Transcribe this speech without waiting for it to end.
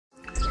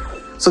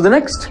So the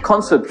next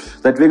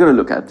concept that we're going to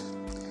look at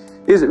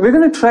is we're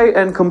going to try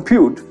and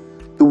compute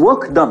the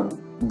work done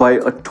by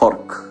a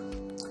torque.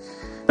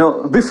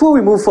 Now, before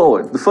we move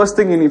forward, the first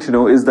thing you need to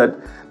know is that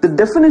the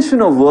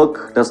definition of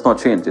work does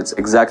not change. It's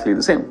exactly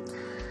the same.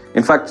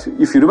 In fact,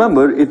 if you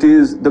remember, it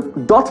is the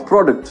dot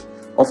product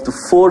of the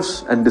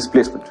force and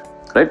displacement,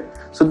 right?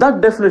 So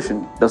that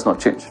definition does not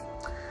change.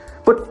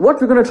 But what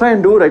we're going to try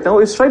and do right now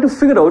is try to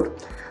figure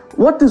out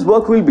what this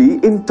work will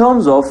be in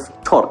terms of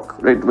torque,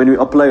 right? When we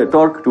apply a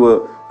torque to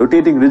a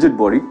rotating rigid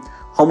body,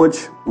 how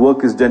much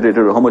work is generated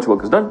or how much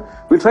work is done,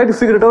 we'll try to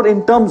figure it out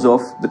in terms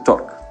of the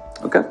torque,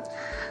 okay?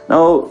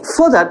 Now,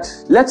 for that,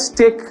 let's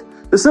take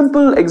the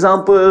simple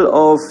example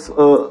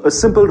of a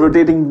simple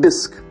rotating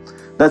disc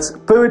that's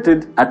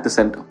pivoted at the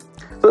center.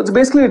 So it's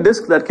basically a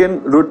disc that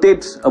can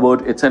rotate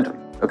about its center,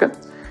 okay?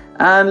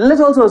 And let's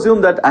also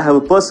assume that I have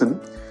a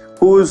person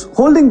who's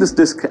holding this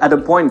disc at a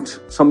point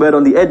somewhere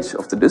on the edge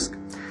of the disc,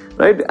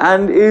 right?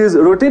 And is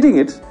rotating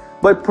it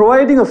by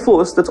providing a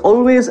force that's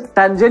always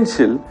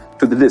tangential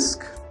to the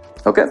disc,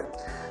 okay?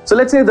 So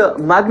let's say the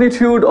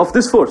magnitude of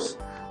this force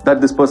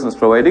that this person is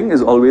providing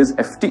is always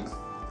Ft,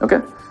 okay?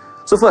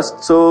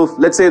 So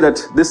let's say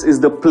that this is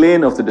the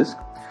plane of the disc.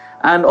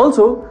 And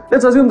also,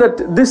 let's assume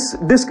that this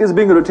disc is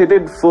being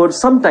rotated for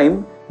some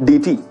time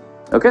dt,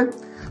 okay?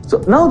 So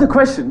now the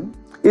question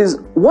is,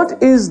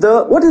 what is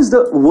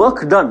the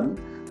work done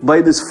by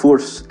this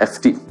force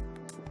Ft,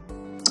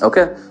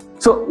 okay?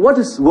 So what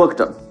is work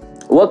done?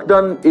 Work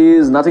done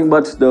is nothing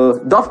but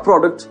the dot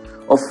product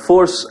of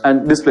force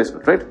and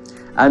displacement, right?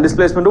 And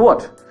displacement of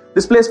what?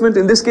 Displacement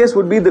in this case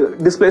would be the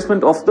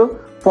displacement of the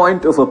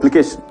point of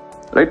application,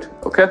 right?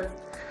 Okay.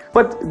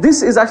 But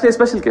this is actually a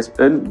special case,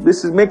 and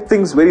this makes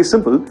things very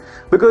simple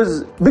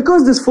because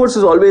this force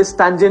is always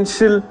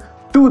tangential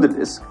to the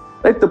disc,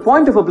 right? The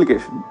point of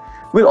application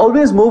will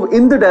always move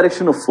in the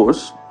direction of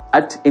force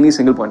at any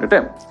single point in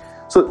time.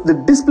 So the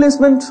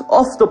displacement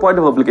of the point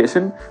of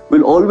application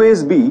will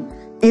always be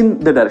in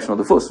the direction of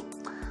the force.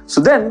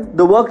 So then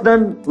the work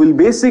done will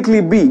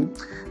basically be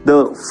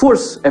the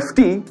force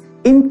Ft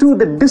into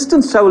the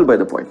distance traveled by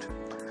the point.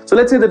 So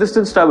let's say the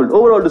distance traveled,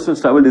 overall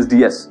distance traveled is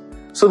ds.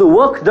 So the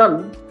work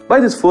done by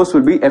this force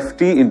will be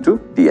Ft into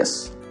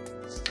ds.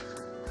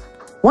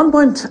 One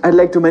point I'd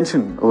like to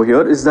mention over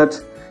here is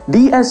that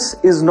ds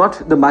is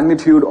not the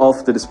magnitude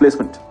of the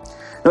displacement.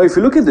 Now if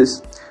you look at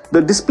this,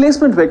 the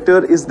displacement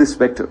vector is this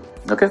vector,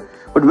 okay?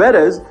 But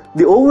whereas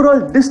the overall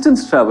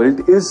distance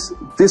traveled is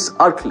this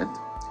arc length.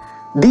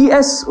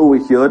 ds over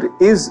here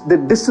is the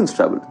distance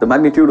traveled, the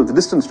magnitude of the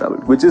distance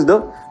traveled, which is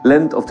the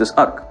length of this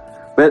arc,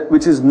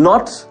 which is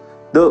not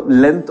the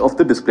length of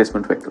the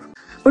displacement vector.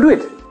 But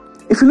wait,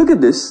 if you look at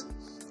this,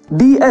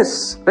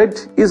 ds,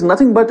 right, is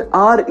nothing but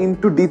r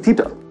into d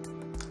theta,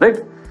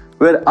 right?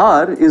 Where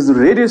r is the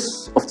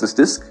radius of this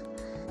disc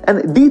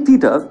and d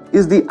theta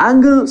is the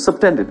angle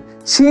subtended,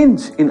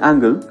 change in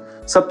angle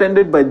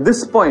subtended by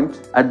this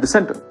point at the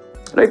center,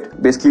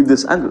 right? Basically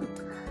this angle.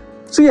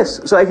 So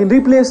yes, so I can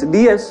replace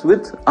ds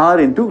with r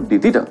into d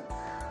theta.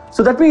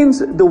 So that means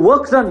the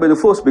work done by the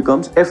force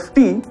becomes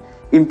Ft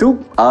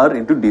into r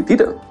into d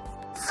theta.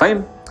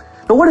 Fine.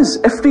 Now what is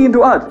Ft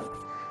into r?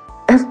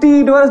 Ft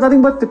into r is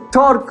nothing but the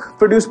torque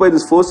produced by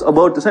this force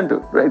about the center,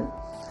 right?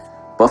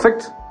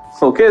 Perfect.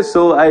 Okay,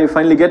 so I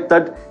finally get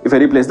that if I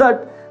replace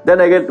that, then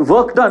I get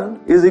work done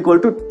is equal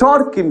to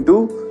torque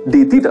into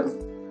d theta.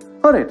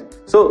 Alright,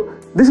 so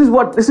this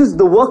is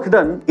the work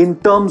done in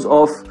terms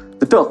of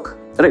the torque,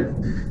 right?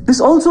 This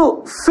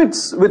also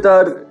fits with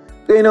our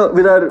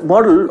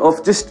model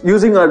of just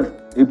using our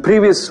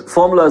previous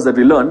formulas that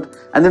we learned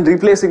and then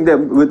replacing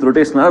them with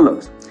rotational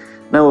analogs.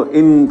 Now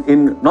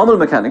in normal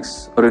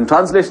mechanics or in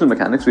translational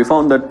mechanics, we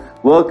found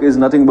that work is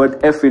nothing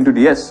but F into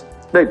ds,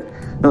 right?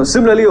 Now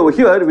similarly over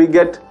here we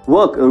get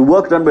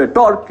work done by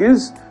torque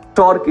is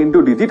torque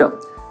into d theta,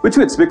 which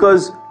fits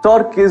because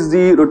torque is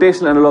the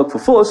rotational analog for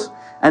force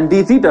and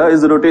d theta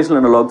is the rotational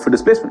analog for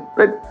displacement,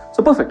 right?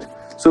 So perfect.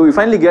 So we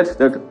finally get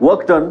that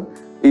work done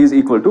is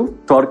equal to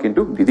torque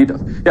into d theta.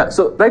 Yeah,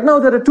 so right now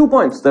there are 2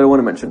 points that I want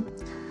to mention.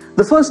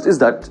 The first is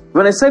that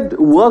when I said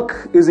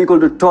work is equal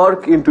to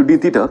torque into d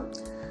theta,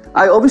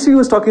 I obviously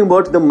was talking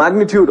about the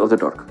magnitude of the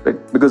torque,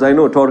 right? Because I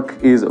know torque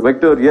is a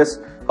vector, yes,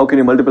 how can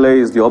you multiply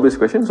is the obvious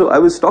question. So I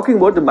was talking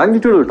about the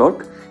magnitude of the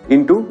torque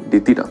into d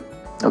theta,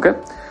 okay?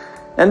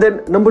 And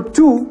then number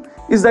 2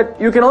 is that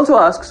you can also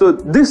ask, so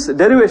this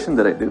derivation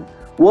that I did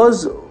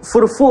was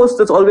for a force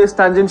that's always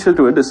tangential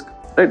to a disk,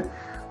 right?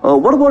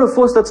 What about a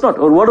force that's not?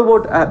 Or what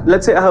about,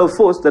 let's say I have a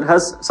force that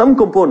has some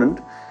component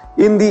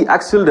in the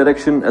axial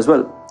direction as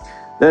well.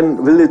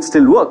 Then will it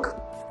still work?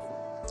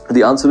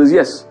 The answer is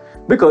yes.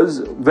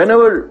 Because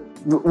whenever,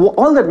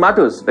 all that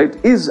matters, right,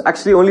 is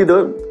actually only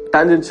the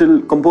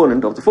tangential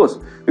component of the force.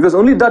 Because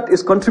only that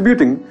is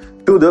contributing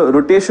to the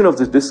rotation of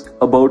this disk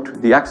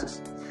about the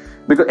axis.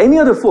 Because any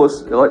other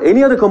force or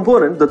any other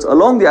component that's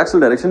along the axial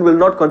direction will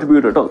not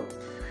contribute at all.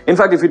 In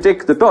fact, if you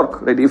take the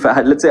torque, right, if I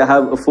had, let's say I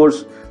have a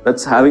force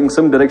that's having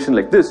some direction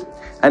like this,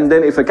 and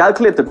then if I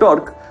calculate the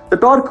torque, the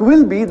torque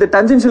will be the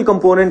tangential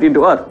component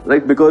into r,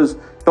 right? Because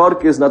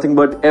torque is nothing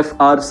but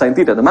Fr sine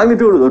theta. The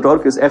magnitude of the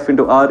torque is F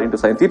into r into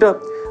sine theta.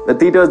 The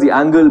theta is the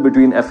angle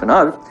between F and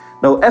r.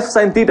 Now F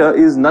sine theta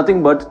is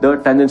nothing but the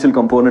tangential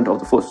component of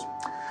the force.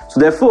 So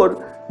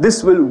therefore,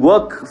 this will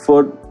work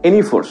for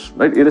any force,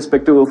 right?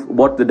 Irrespective of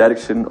what the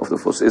direction of the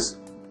force is.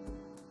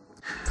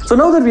 So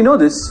now that we know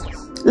this,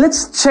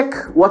 let's check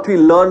what we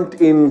learned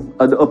in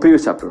a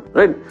previous chapter,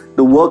 right?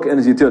 The work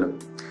energy theorem.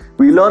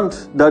 We learned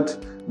that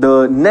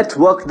the net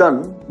work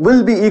done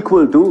will be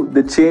equal to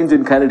the change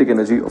in kinetic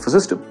energy of a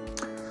system.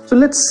 So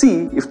let's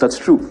see if that's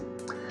true.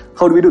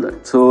 How do we do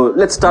that? So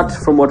let's start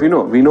from what we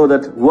know. We know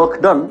that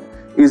work done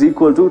is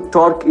equal to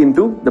torque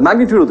into the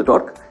magnitude of the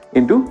torque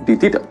into d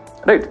theta,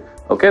 right?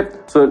 Okay,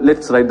 so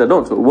let's write that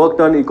down. So work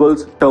done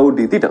equals tau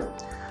d theta.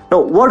 Now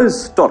what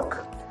is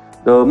torque?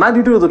 The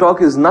magnitude of the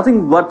torque is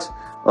nothing but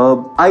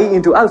I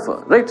into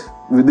alpha, right?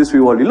 With this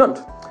we've already learned.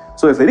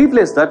 So if I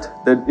replace that,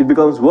 then it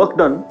becomes work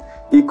done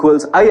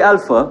equals I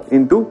alpha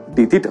into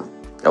d theta.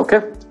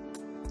 Okay.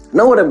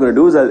 Now what I'm going to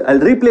do is I'll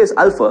replace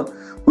alpha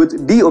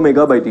with d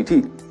omega by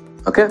dt.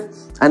 Okay.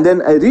 And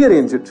then I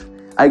rearrange it.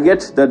 I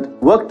get that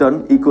work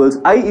done equals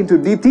I into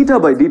d theta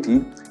by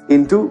dt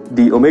into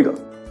d omega.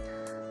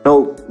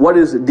 Now what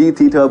is d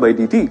theta by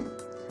dt?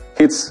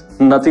 It's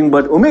nothing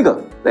but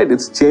omega, right?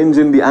 It's change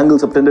in the angle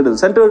subtended at the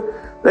center,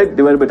 right,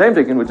 divided by time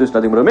taken, which is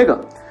nothing but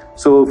omega.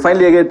 So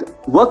finally I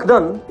get work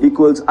done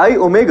equals I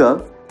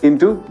omega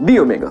into d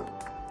omega.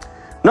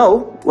 Now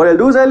what I'll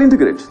do is I'll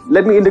integrate.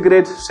 Let me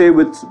integrate, say,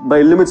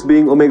 by limits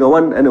being omega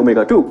 1 and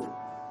omega 2,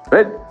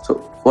 right? So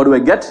what do I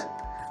get?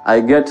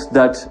 I get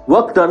that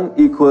work done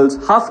equals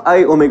half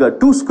I omega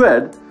 2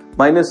 squared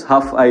minus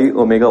half I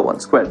omega 1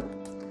 squared.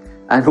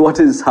 And what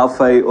is half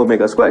I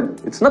omega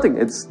squared? It's nothing.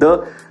 It's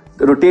the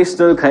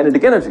rotational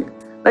kinetic energy,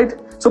 right?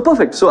 So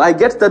perfect. So I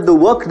get that the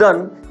work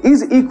done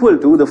is equal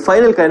to the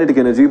final kinetic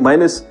energy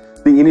minus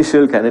the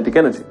initial kinetic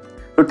energy,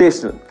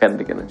 rotational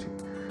kinetic energy.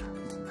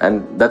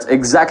 And that's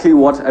exactly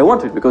what I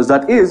wanted, because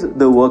that is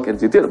the work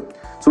energy theorem.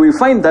 So we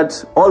find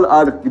that all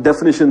our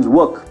definitions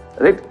work,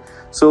 right?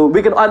 So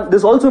we can,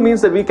 this also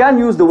means that we can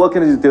use the work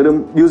energy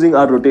theorem using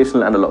our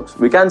rotational analogs.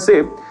 We can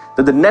say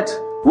that the net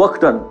work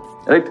done,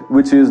 right,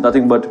 which is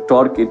nothing but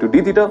torque into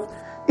d theta,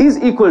 is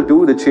equal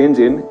to the change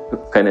in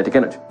kinetic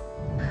energy.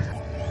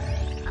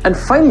 And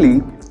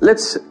finally,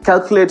 let's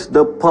calculate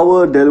the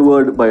power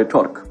delivered by a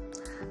torque,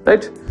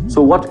 right?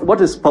 So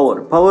what is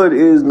power? Power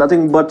is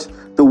nothing but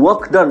the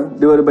work done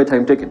divided by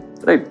time taken,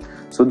 right?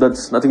 So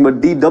that's nothing but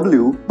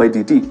dw by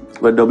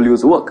dt, where w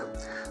is the work.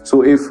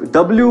 So if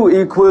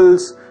w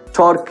equals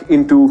torque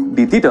into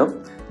d theta,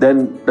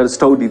 then that is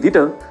tau d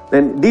theta,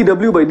 then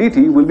dw by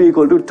dt will be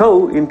equal to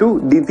tau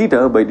into d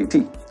theta by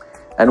dt.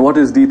 And what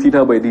is d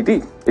theta by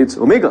dt? It's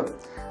omega,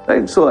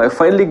 right? So I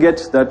finally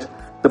get that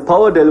the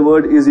power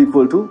delivered is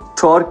equal to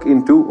torque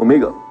into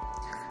omega.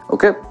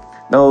 Okay,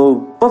 now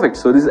perfect.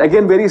 So this is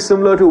again very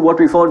similar to what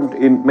we found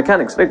in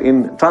mechanics, right?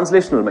 In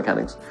translational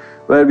mechanics,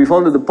 where we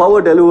found that the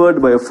power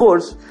delivered by a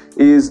force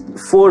is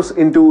force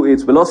into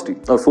its velocity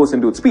or force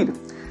into its speed.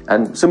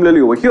 And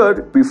similarly over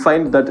here, we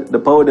find that the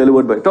power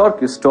delivered by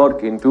torque is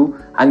torque into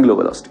angular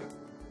velocity.